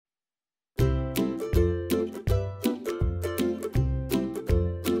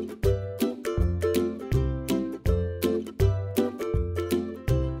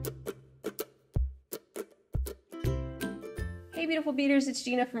beautiful beaders, it's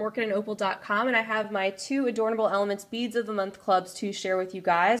Gina from orchidandopal.com, and I have my 2 Adornable Elements Beads of the Month clubs to share with you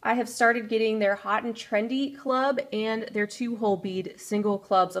guys. I have started getting their Hot and Trendy club and their 2-hole bead single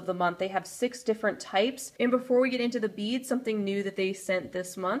clubs of the month. They have 6 different types. And before we get into the beads, something new that they sent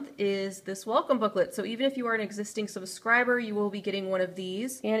this month is this welcome booklet. So even if you are an existing subscriber, you will be getting one of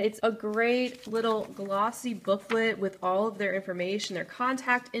these. And it's a great little glossy booklet with all of their information, their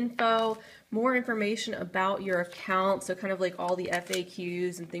contact info, more information about your account, so kind of like all the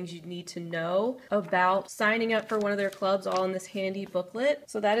FAQs and things you need to know about signing up for one of their clubs, all in this handy booklet.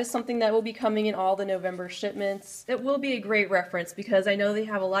 So that is something that will be coming in all the November shipments. It will be a great reference because I know they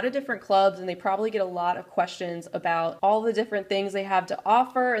have a lot of different clubs and they probably get a lot of questions about all the different things they have to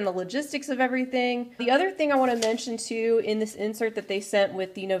offer and the logistics of everything. The other thing I want to mention too in this insert that they sent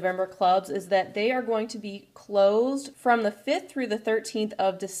with the November clubs is that they are going to be closed from the 5th through the 13th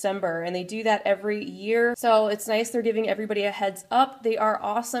of December, and they do that every year. So it's nice they're giving everybody a heads up. They are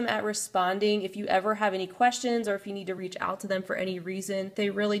awesome at responding if you ever have any questions or if you need to reach out to them for any reason. They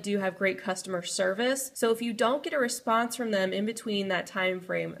really do have great customer service. So if you don't get a response from them in between that time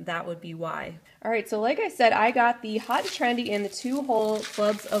frame, that would be why. Alright, so like I said, I got the Hot and Trendy and the 2-hole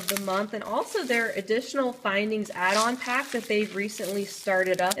clubs of the month, and also their additional findings add-on pack that they've recently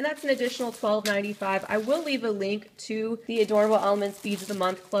started up, and that's an additional $12.95. I will leave a link to the Adornable Elements Beads of the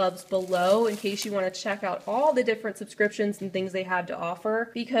Month clubs below in case you want to check out all the different subscriptions and things they have to offer,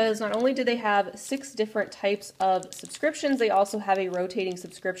 because not only do they have 6 different types of subscriptions, they also have a rotating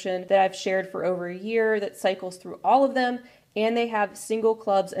subscription that I've shared for over a year that cycles through all of them. And they have single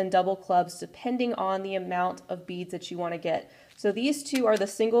clubs and double clubs depending on the amount of beads that you want to get. So these 2 are the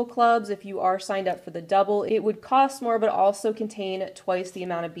single clubs. If you are signed up for the double, it would cost more but also contain twice the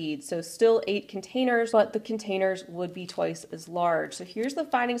amount of beads. So still 8 containers, but the containers would be twice as large. So here's the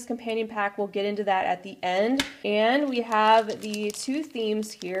Findings Companion Pack. We'll get into that at the end. And we have the 2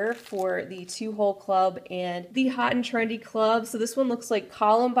 themes here for the 2-hole club and the Hot and Trendy club. So this one looks like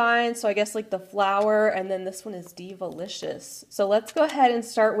Columbine, so I guess like the flower, and then this one is Divalicious. So let's go ahead and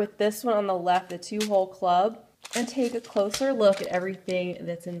start with this one on the left, the 2-hole club, and take a closer look at everything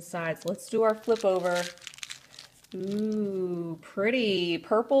that's inside. So let's do our flip over. Ooh, pretty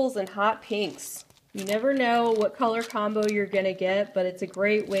purples and hot pinks. You never know what color combo you're gonna get, but it's a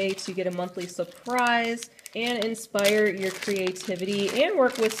great way to get a monthly surprise and inspire your creativity and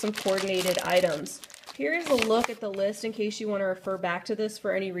work with some coordinated items. Here's a look at the list in case you want to refer back to this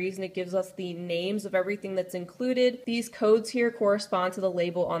for any reason. It gives us the names of everything that's included. These codes here correspond to the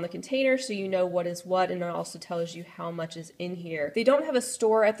label on the container so you know what is what, and it also tells you how much is in here. They don't have a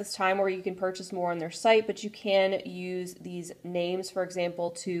store at this time where you can purchase more on their site, but you can use these names, for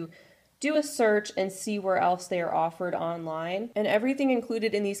example, to do a search and see where else they are offered online. And everything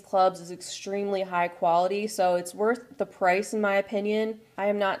included in these clubs is extremely high quality, so it's worth the price in my opinion. I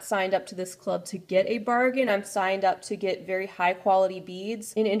am not signed up to this club to get a bargain. I'm signed up to get very high quality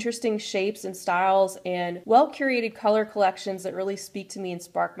beads in interesting shapes and styles and well curated color collections that really speak to me and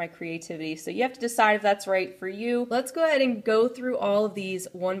spark my creativity. So you have to decide if that's right for you. Let's go ahead and go through all of these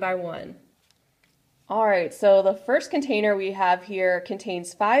one by one. Alright, so the first container we have here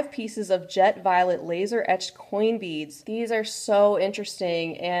contains 5 pieces of jet violet laser etched coin beads. These are so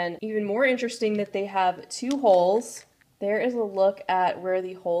interesting, and even more interesting that they have 2 holes. There is a look at where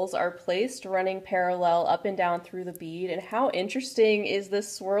the holes are placed, running parallel up and down through the bead. And how interesting is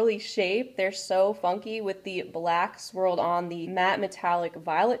this swirly shape? They're so funky with the black swirled on the matte metallic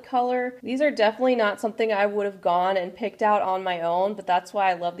violet color. These are definitely not something I would have gone and picked out on my own, but that's why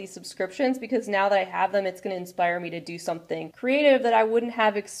I love these subscriptions, because now that I have them, it's going to inspire me to do something creative that I wouldn't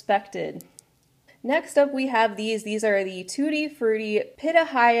have expected. Next up we have these. These are the Tutti Frutti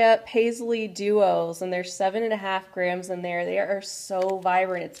Pitahaya Paisley Duos, and there's 7.5 grams in there. They are so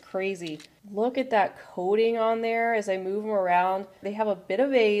vibrant, it's crazy. Look at that coating on there as I move them around. They have a bit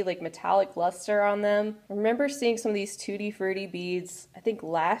of a like metallic luster on them. I remember seeing some of these Tutti Frutti beads, I think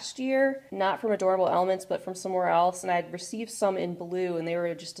last year, not from Adornable Elements, but from somewhere else, and I'd received some in blue, and they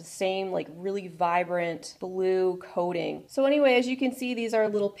were just the same like really vibrant blue coating. So anyway, as you can see, these are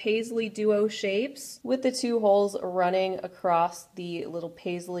little paisley duo shapes with the 2 holes running across the little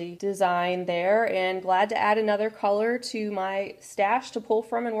paisley design there, and glad to add another color to my stash to pull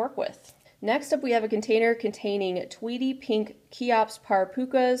from and work with. Next up we have a container containing Tweedy Pink Cheops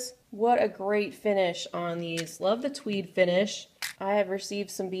Parapucas. What a great finish on these. Love the tweed finish. I have received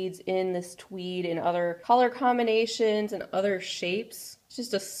some beads in this tweed in other color combinations and other shapes. It's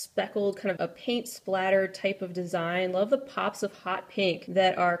just a speckled, kind of a paint splatter type of design. Love the pops of hot pink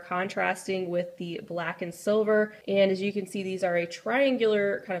that are contrasting with the black and silver. And as you can see, these are a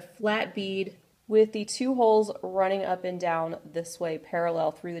triangular kind of flat bead with the 2 holes running up and down this way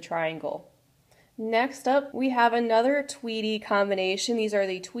parallel through the triangle. Next up, we have another Tweedy combination. These are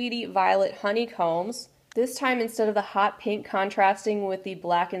the Tweedy Violet Honeycombs. This time, instead of the hot pink contrasting with the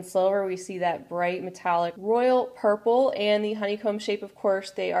black and silver, we see that bright metallic royal purple, and the honeycomb shape, of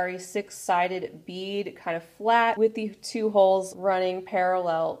course, they are a 6-sided bead, kind of flat, with the 2 holes running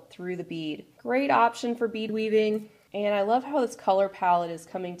parallel through the bead. Great option for bead weaving, and I love how this color palette is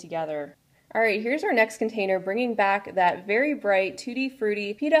coming together. Alright, here's our next container, bringing back that very bright Tutti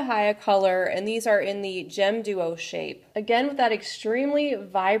Frutti Pitahaya color, and these are in the Gem Duo shape. Again, with that extremely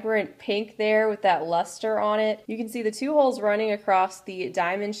vibrant pink there with that luster on it. You can see the 2 holes running across the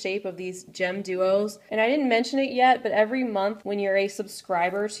diamond shape of these Gem Duos. And I didn't mention it yet, but every month when you're a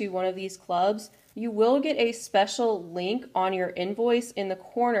subscriber to one of these clubs, you will get a special link on your invoice in the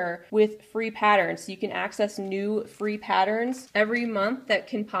corner with free patterns. So you can access new free patterns every month that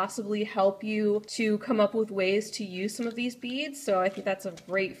can possibly help you to come up with ways to use some of these beads. So I think that's a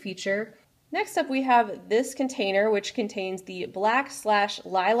great feature. Next up, we have this container, which contains the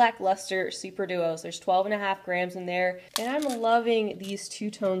black/lilac luster super duos. There's 12.5 grams in there, and I'm loving these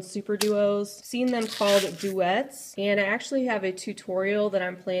two-tone super duos. I've seen them called duets, and I actually have a tutorial that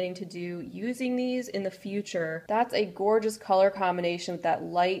I'm planning to do using these in the future. That's a gorgeous color combination with that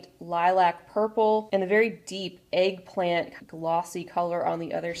light lilac purple and the very deep eggplant glossy color on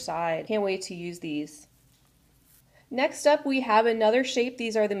the other side. Can't wait to use these. Next up, we have another shape.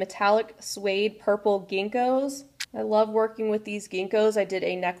 These are the metallic suede purple ginkgos. I love working with these ginkgos. I did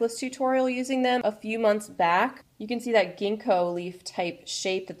a necklace tutorial using them a few months back. You can see that ginkgo leaf type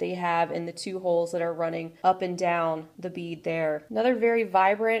shape that they have in the 2 holes that are running up and down the bead there. Another very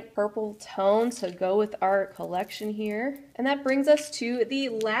vibrant purple tone to go with our collection here. And that brings us to the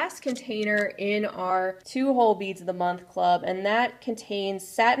last container in our 2-hole beads of the month club, and that contains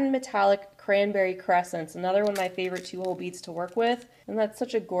satin metallic cranberry crescents, another one of my favorite 2-hole beads to work with. And that's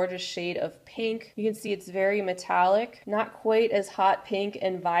such a gorgeous shade of pink. You can see it's very metallic, not quite as hot pink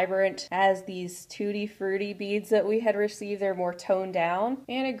and vibrant as these Tutti Frutti beads that we had received. They're more toned down,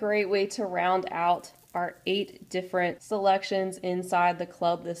 and a great way to round out our 8 different selections inside the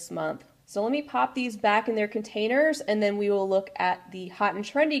club this month. So let me pop these back in their containers, and then we will look at the Hot and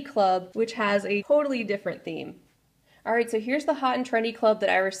Trendy Club, which has a totally different theme. Alright, so here's the Hot and Trendy Club that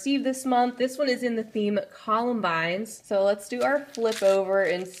I received this month. This one is in the theme Columbines. So let's do our flip over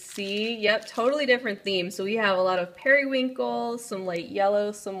and see. Yep, totally different theme. So we have a lot of periwinkle, some light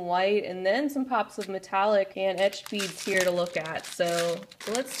yellow, some white, and then some pops of metallic and etched beads here to look at. So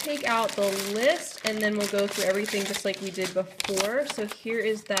let's take out the list, and then we'll go through everything just like we did before. So here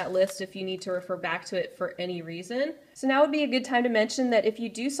is that list if you need to refer back to it for any reason. So now would be a good time to mention that if you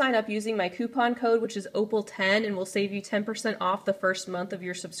do sign up using my coupon code, which is OPAL10, and will save you 10% off the first month of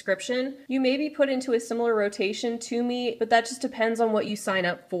your subscription, you may be put into a similar rotation to me, but that just depends on what you sign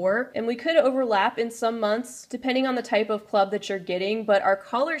up for. And we could overlap in some months, depending on the type of club that you're getting, but our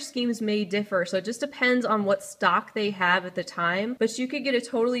color schemes may differ, so it just depends on what stock they have at the time. But you could get a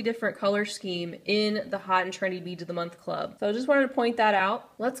totally different color scheme in the Hot and Trendy Beads of the Month Club. So I just wanted to point that out.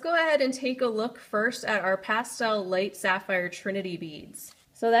 Let's go ahead and take a look first at our pastel light sapphire Trinity beads.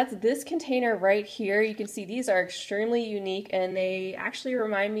 So that's this container right here. You can see these are extremely unique, and they actually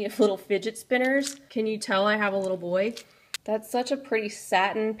remind me of little fidget spinners. Can you tell I have a little boy? That's such a pretty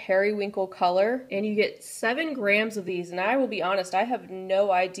satin periwinkle color, and you get 7 grams of these, and I will be honest, I have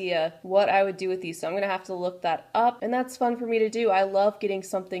no idea what I would do with these, so I'm gonna have to look that up, and that's fun for me to do. I love getting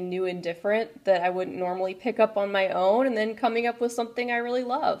something new and different that I wouldn't normally pick up on my own, and then coming up with something I really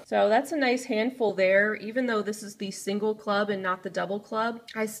love. So that's a nice handful there. Even though this is the single club and not the double club,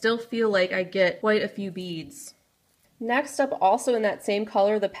 I still feel like I get quite a few beads. Next up, also in that same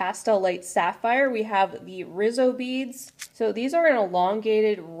color, the pastel light sapphire, we have the Rizzo beads. So these are an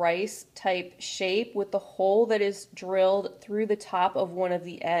elongated rice type shape with the hole that is drilled through the top of one of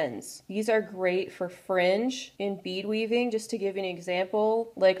the ends. These are great for fringe in bead weaving, just to give you an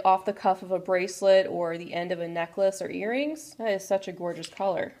example, like off the cuff of a bracelet or the end of a necklace or earrings. That is such a gorgeous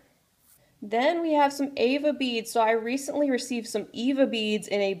color. Then we have some Ava beads. So I recently received some Eva beads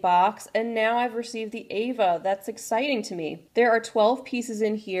in a box, and now I've received the Ava. That's exciting to me. There are 12 pieces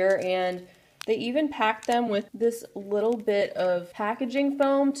in here, and they even packed them with this little bit of packaging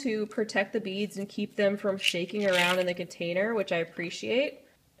foam to protect the beads and keep them from shaking around in the container, which I appreciate.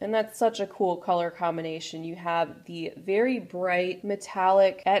 And that's such a cool color combination. You have the very bright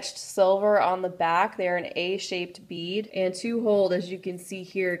metallic etched silver on the back. They're an A-shaped bead and 2 holes, as you can see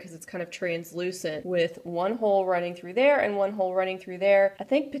here, because it's kind of translucent, with 1 hole running through there and 1 hole running through there. I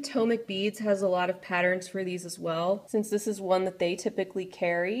think Potomac Beads has a lot of patterns for these as well, since this is one that they typically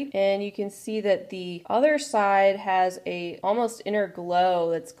carry. And you can see that the other side has a almost inner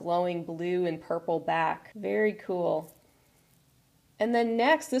glow that's glowing blue and purple back. Very cool. And then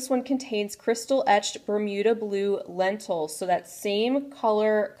next, this one contains crystal etched Bermuda blue lentils. So that same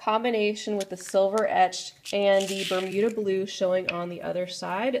color combination with the silver etched and the Bermuda blue showing on the other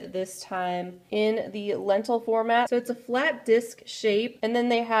side, this time in the lentil format. So it's a flat disc shape, and then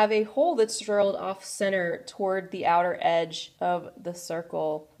they have a hole that's drilled off center toward the outer edge of the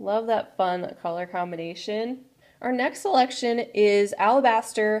circle. Love that fun color combination. Our next selection is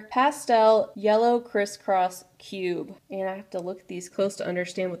Alabaster Pastel Yellow Crisscross Cube. And I have to look at these close to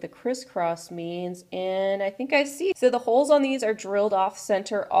understand what the crisscross means, and I think I see. So the holes on these are drilled off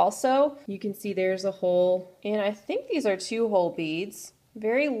center also. You can see there's a hole, and I think these are 2-hole beads.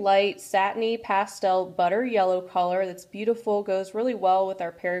 Very light, satiny, pastel, butter yellow color that's beautiful, goes really well with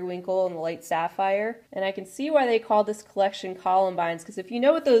our periwinkle and the light sapphire. And I can see why they call this collection columbines, because if you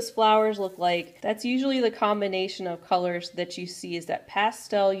know what those flowers look like, that's usually the combination of colors that you see, is that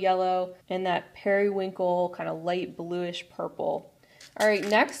pastel yellow and that periwinkle kind of light bluish purple. All right,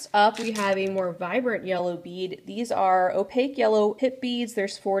 next up we have a more vibrant yellow bead. These are opaque yellow hip beads.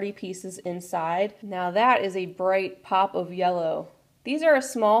 There's 40 pieces inside. Now that is a bright pop of yellow. These are a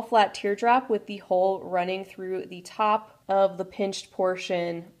small flat teardrop with the hole running through the top of the pinched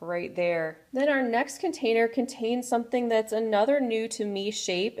portion right there. Then our next container contains something that's another new to me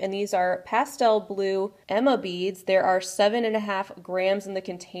shape, and these are pastel blue Emma beads. There are 7.5 grams in the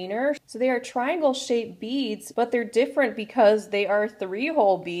container. So they are triangle shaped beads, but they're different because they are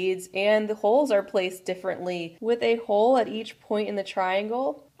 3-hole beads and the holes are placed differently with a hole at each point in the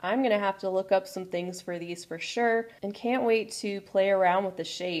triangle. I'm gonna have to look up some things for these for sure, and can't wait to play around with the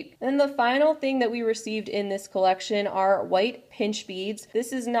shape. And the final thing that we received in this collection are white pinch beads.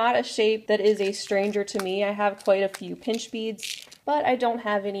 This is not a shape that is a stranger to me. I have quite a few pinch beads, but I don't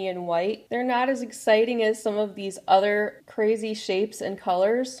have any in white. They're not as exciting as some of these other crazy shapes and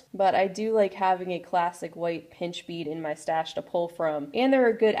colors, but I do like having a classic white pinch bead in my stash to pull from. And they're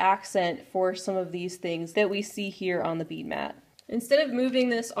a good accent for some of these things that we see here on the bead mat. Instead of moving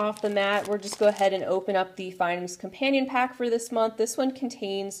this off the mat, we'll just go ahead and open up the Findings Companion Pack for this month. This one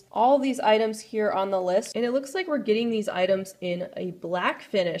contains all these items here on the list, and it looks like we're getting these items in a black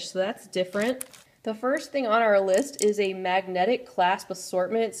finish, so that's different. The first thing on our list is a magnetic clasp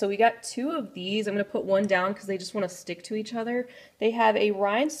assortment. So we got 2 of these. I'm going to put one down because they just want to stick to each other. They have a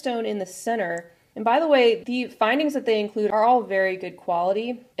rhinestone in the center. And by the way, the findings that they include are all very good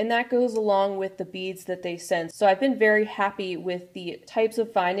quality, and that goes along with the beads that they send. So I've been very happy with the types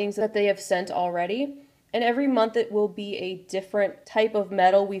of findings that they have sent already. And every month it will be a different type of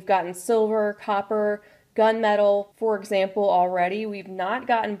metal. We've gotten silver, copper, gunmetal, for example, already. We've not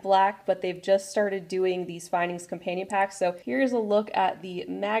gotten black, but they've just started doing these Findings Companion Packs. So here's a look at the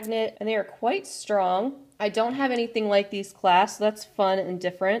magnet, and they are quite strong. I don't have anything like these clasps, so that's fun and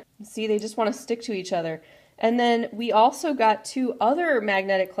different. See, they just want to stick to each other. And then we also got 2 other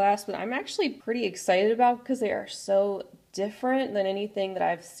magnetic clasps that I'm actually pretty excited about because they are so different than anything that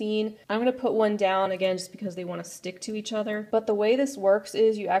I've seen. I'm going to put one down again just because they want to stick to each other. But the way this works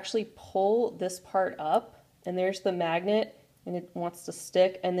is you actually pull this part up, and there's the magnet, and it wants to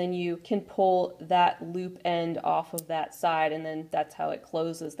stick, and then you can pull that loop end off of that side, and then that's how it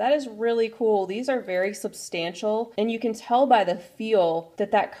closes. That is really cool. These are very substantial, and you can tell by the feel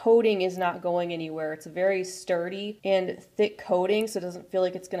that that coating is not going anywhere. It's a very sturdy and thick coating, so it doesn't feel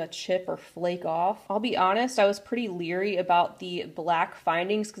like it's gonna chip or flake off. I'll be honest, I was pretty leery about the black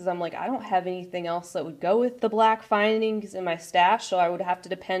findings because I'm like, I don't have anything else that would go with the black findings in my stash, so I would have to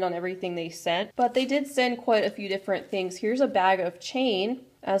depend on everything they sent. But they did send quite a few different things. Here's a bag of chain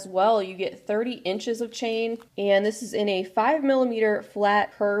as well. You get 30 inches of chain, and this is in a 5mm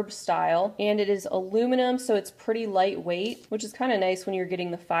flat curb style, and it is aluminum, so it's pretty lightweight, which is kind of nice when you're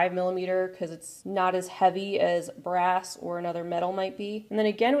getting the 5mm because it's not as heavy as brass or another metal might be. And then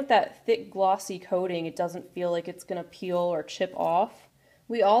again, with that thick glossy coating, it doesn't feel like it's gonna peel or chip off.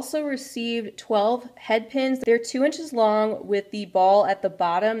 We also received 12 head pins. They're 2 inches long with the ball at the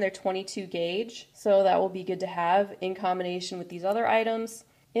bottom. They're 22 gauge, so that will be good to have in combination with these other items.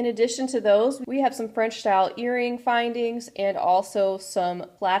 In addition to those, we have some French style earring findings and also some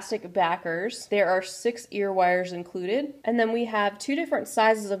plastic backers. There are 6 ear wires included. And then we have 2 different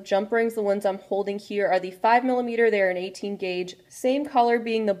sizes of jump rings. The ones I'm holding here are the 5mm, they're an 18 gauge. Same color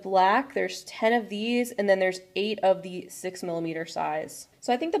being the black. There's 10 of these, and then there's 8 of the 6mm size.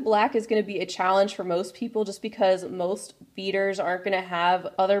 So I think the black is going to be a challenge for most people just because most beaders aren't going to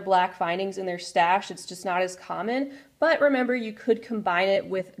have other black findings in their stash. It's just not as common. But remember, you could combine it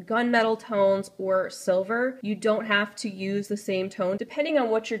with gunmetal tones or silver. You don't have to use the same tone. Depending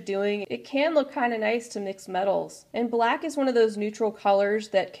on what you're doing, it can look kind of nice to mix metals. And black is one of those neutral colors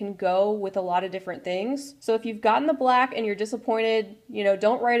that can go with a lot of different things. So if you've gotten the black and you're disappointed,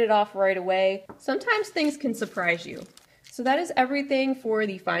 don't write it off right away. Sometimes things can surprise you. So that is everything for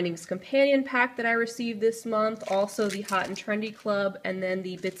the Findings Companion Pack that I received this month, also the Hot and Trendy Club, and then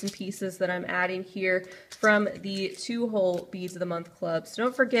the bits and pieces that I'm adding here from the 2-hole Beads of the Month Club. So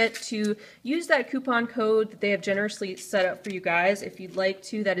don't forget to use that coupon code that they have generously set up for you guys if you'd like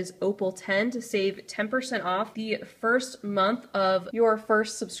to. That is OPAL10 to save 10% off the first month of your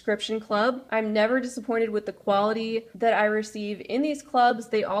first subscription club. I'm never disappointed with the quality that I receive in these clubs.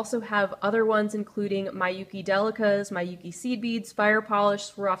 They also have other ones including Miyuki Delicas, Miyuki Seed Beads, Fire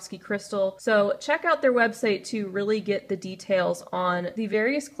Polish, Swarovski Crystal. So check out their website to really get the details on the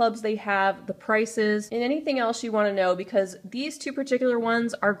various clubs they have, the prices, and anything else you want to know, because these 2 particular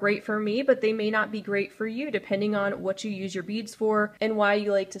ones are great for me, but they may not be great for you depending on what you use your beads for and why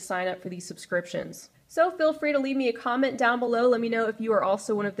you like to sign up for these subscriptions. So feel free to leave me a comment down below. Let me know if you are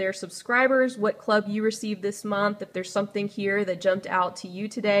also one of their subscribers, what club you received this month, if there's something here that jumped out to you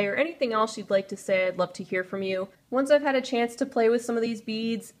today, or anything else you'd like to say. I'd love to hear from you. Once I've had a chance to play with some of these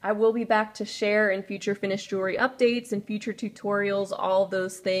beads, I will be back to share in future finished jewelry updates and future tutorials, all of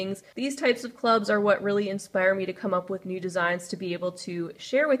those things. These types of clubs are what really inspire me to come up with new designs to be able to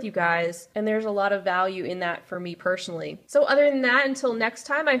share with you guys, and there's a lot of value in that for me personally. So other than that, until next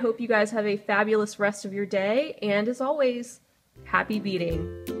time, I hope you guys have a fabulous rest of your day, and as always, happy beading!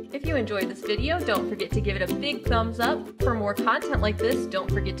 If you enjoyed this video, don't forget to give it a big thumbs up. For more content like this, don't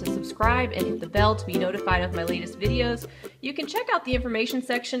forget to subscribe and hit the bell to be notified of my latest videos. You can check out the information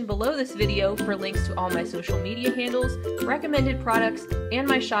section below this video for links to all my social media handles, recommended products, and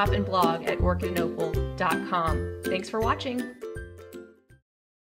my shop and blog at orchidandopal.com. Thanks for watching!